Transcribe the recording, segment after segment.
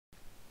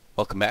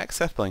Welcome back,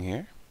 Seth Bling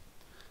here.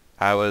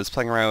 I was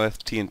playing around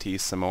with TNT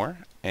some more,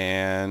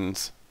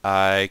 and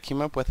I came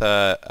up with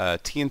a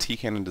TNT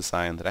cannon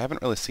design that I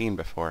haven't really seen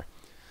before.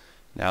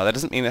 Now, that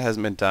doesn't mean it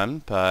hasn't been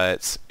done,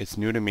 but it's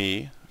new to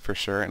me for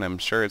sure, and I'm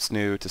sure it's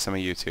new to some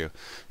of you too.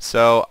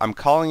 So I'm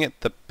calling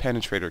it the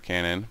Penetrator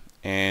Cannon,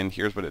 and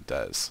here's what it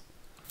does.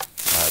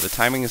 The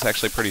timing is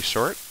actually pretty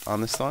short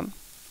on this one,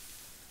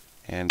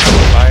 and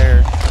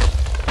fire,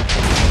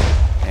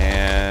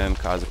 and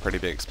cause a pretty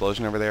big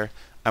explosion over there.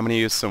 I'm going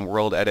to use some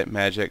world edit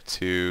magic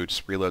to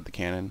just reload the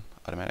cannon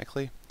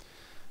automatically.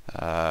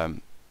 Fire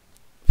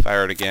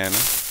it again.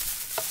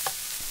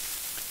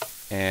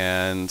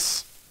 And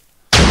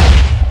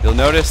you'll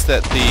notice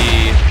that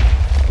the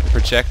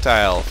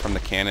projectile from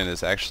the cannon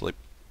is it's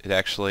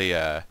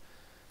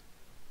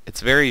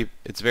very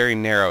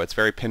narrow, it's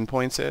very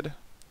pinpointed,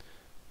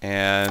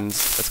 and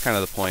that's kind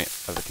of the point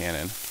of the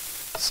cannon.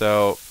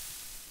 So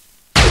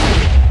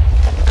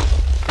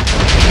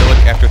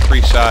after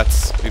 3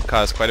 shots, we've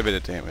caused quite a bit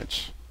of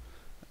damage.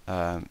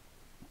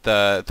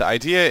 The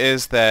idea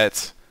is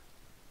that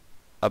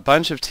a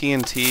bunch of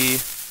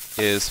TNT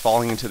is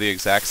falling into the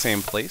exact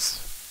same place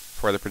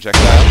for the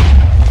projectile,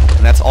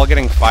 and that's all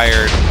getting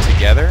fired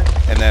together.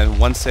 And then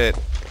once it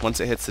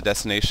hits the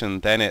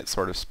destination, then it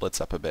sort of splits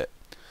up a bit.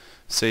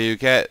 So you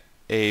get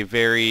a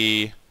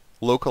very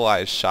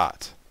localized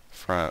shot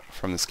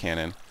from this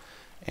cannon,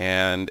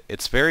 and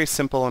it's very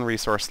simple and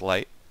resource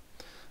light.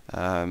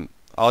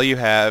 All you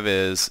have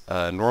is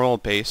a normal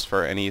base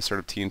for any sort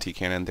of TNT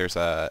cannon. There's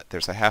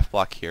a half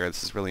block here.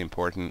 This is really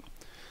important.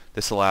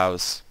 This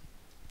allows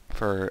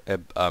for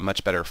a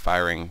much better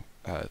firing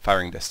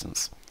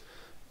distance.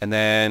 And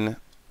then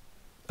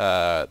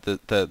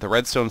the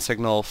redstone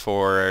signal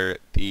for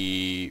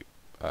the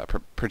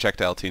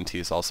projectile TNT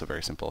is also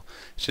very simple.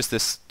 It's just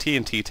this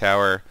TNT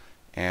tower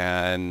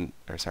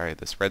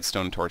this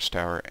redstone torch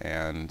tower,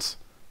 and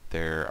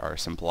there are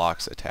some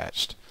blocks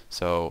attached.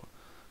 So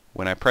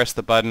when I press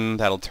the button,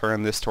 that'll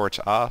turn this torch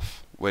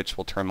off, which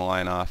will turn the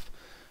line off.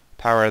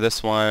 Power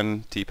this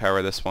one,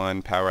 depower this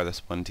one, power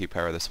this one,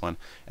 depower this one,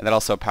 and that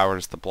also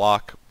powers the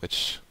block,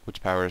 which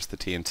powers the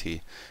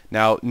TNT.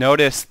 Now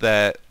notice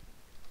that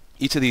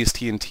each of these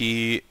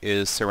TNT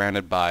is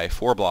surrounded by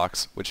 4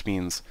 blocks, which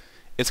means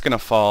it's going to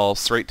fall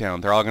straight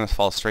down. They're all going to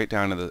fall straight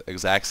down to the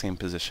exact same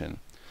position.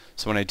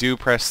 So when I do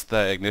press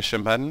the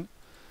ignition button,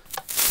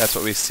 that's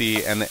what we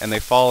see, and they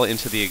fall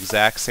into the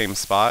exact same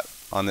spot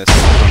on this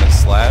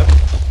slab,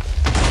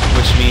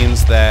 which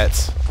means that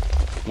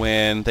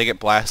when they get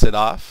blasted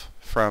off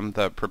from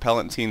the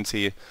propellant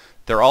TNT,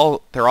 they're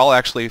all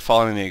actually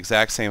following the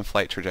exact same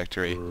flight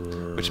trajectory,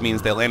 which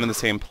means they land in the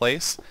same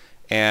place.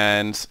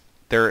 And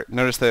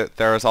notice that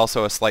there is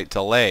also a slight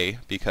delay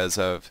because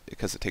it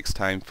takes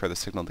time for the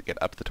signal to get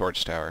up the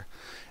torch tower,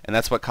 and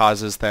that's what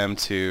causes them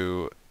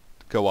to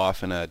go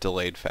off in a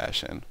delayed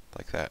fashion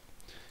like that,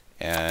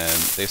 and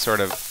they sort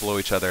of blow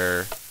each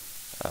other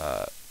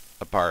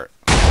apart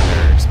when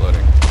they're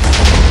exploding.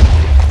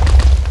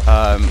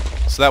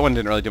 So that one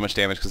didn't really do much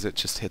damage because it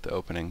just hit the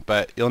opening.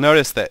 But you'll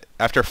notice that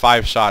after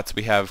 5 shots,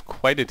 we have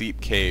quite a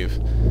deep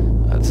cave.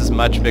 This is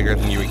much bigger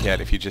than you would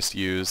get if you just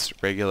used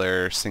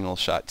regular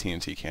single-shot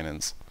TNT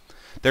cannons.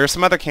 There are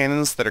some other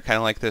cannons that are kind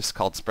of like this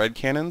called spread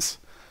cannons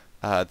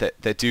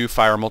that do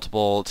fire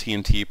multiple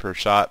TNT per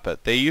shot,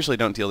 but they usually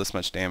don't deal this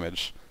much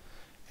damage.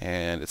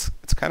 And it's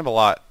kind of a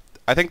lot.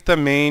 I think the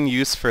main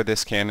use for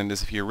this cannon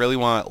is if you really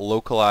want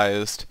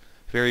localized,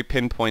 very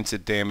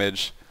pinpointed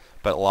damage,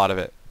 but a lot of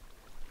it.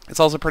 It's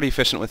also pretty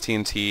efficient with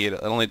TNT.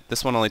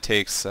 This one only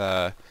takes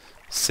 6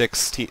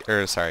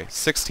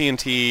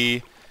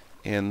 TNT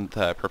in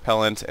the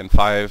propellant and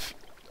 5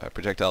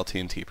 projectile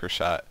TNT per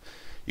shot.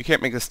 You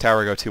can't make this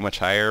tower go too much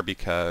higher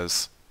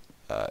because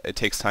it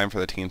takes time for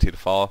the TNT to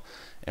fall.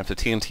 And if the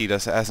TNT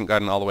hasn't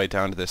gotten all the way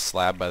down to this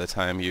slab by the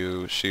time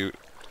you shoot,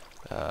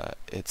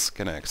 it's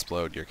gonna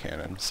explode your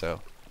cannon.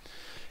 So,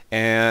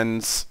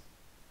 and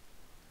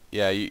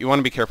yeah, you want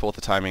to be careful with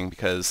the timing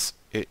because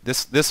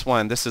this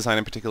design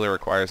in particular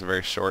requires a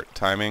very short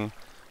timing,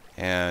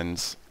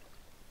 and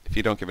if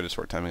you don't give it a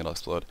short timing, it'll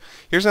explode.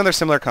 Here's another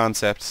similar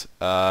concept.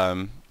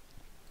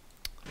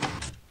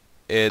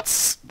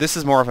 This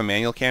is more of a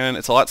manual cannon.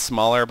 It's a lot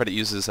smaller, but it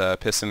uses a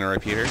piston and a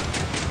repeater.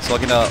 So I'll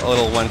get a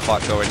little 1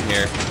 clock go in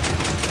here,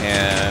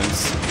 and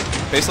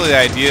basically the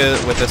idea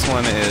with this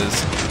one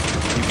is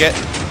you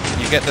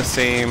get the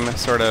same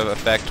sort of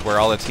effect where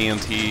all the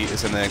TNT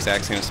is in the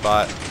exact same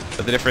spot,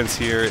 but the difference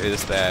here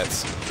is that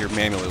you're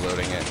manually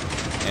loading it,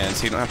 and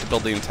so you don't have to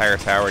build the entire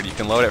tower. You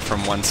can load it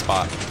from one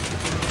spot.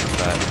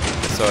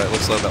 So it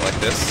looks a little bit like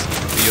this.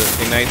 You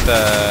ignite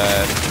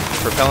the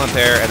propellant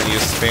there, and then you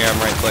spam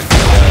right-click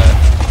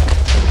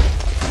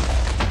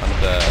on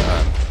the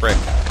brick,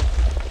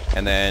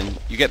 and then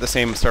you get the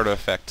same sort of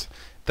effect.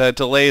 The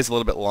delay is a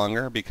little bit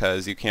longer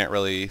because you can't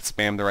really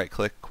spam the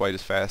right-click quite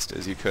as fast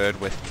as you could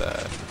with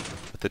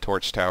the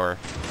torch tower.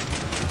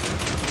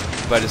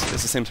 but it's the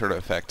same sort of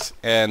effect.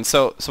 And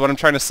so what I'm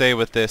trying to say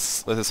with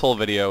this whole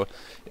video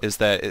is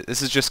that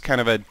this is just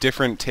kind of a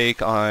different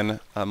take on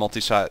a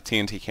multi-shot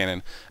TNT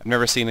cannon. I've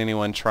never seen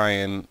anyone try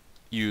and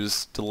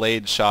use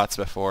delayed shots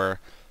before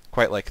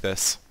quite like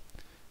this,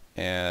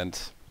 and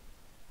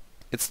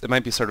it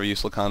might be sort of a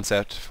useful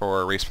concept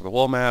for Race for the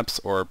Wool maps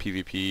or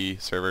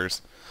PvP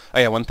servers. Oh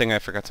yeah, one thing I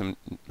forgot to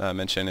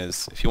mention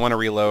is if you want to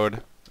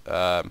reload,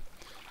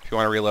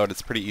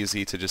 it's pretty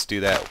easy to just do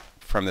that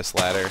from this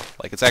ladder.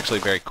 Like, it's actually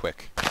very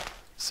quick,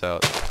 so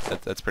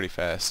that's pretty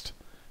fast.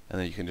 And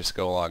then you can just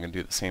go along and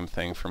do the same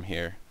thing from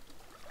here.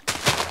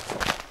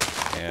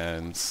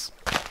 And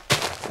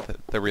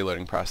the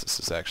reloading process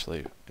is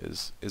actually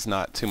is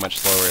not too much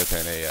slower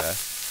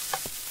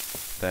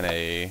than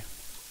a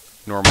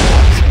normal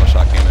single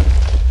shot cannon.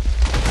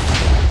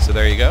 So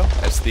there you go.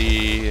 That's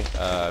the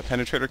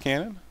Penetrator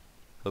Cannon.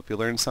 Hope you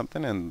learned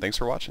something, and thanks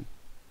for watching.